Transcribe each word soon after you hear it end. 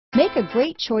Make a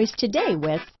great choice today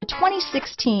with the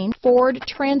 2016 Ford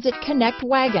Transit Connect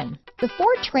Wagon. The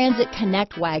Ford Transit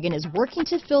Connect Wagon is working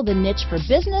to fill the niche for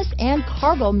business and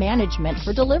cargo management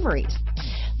for deliveries.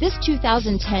 This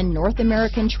 2010 North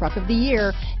American Truck of the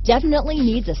Year definitely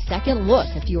needs a second look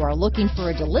if you are looking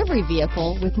for a delivery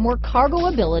vehicle with more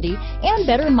cargo ability and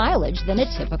better mileage than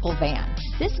a typical van.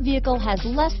 This vehicle has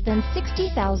less than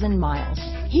 60,000 miles.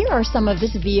 Here are some of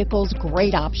this vehicle's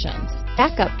great options: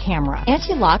 backup camera,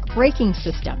 anti-lock braking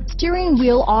system, steering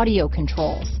wheel audio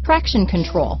controls, traction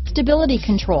control, stability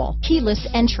control, keyless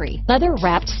entry,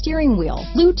 leather-wrapped steering wheel,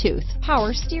 Bluetooth,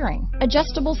 power steering,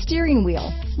 adjustable steering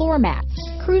wheel, floor mats,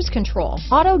 cruise control,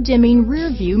 auto-dimming rear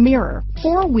view mirror,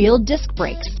 four-wheel disc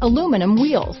brakes, aluminum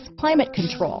wheels, climate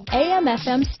control,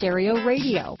 AM/FM stereo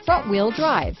radio, front-wheel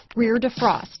drive, rear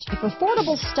defrost. If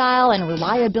affordable style and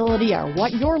reliability are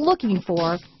what you're looking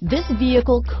for, this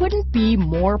vehicle couldn't be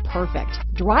more perfect.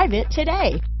 Drive it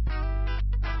today.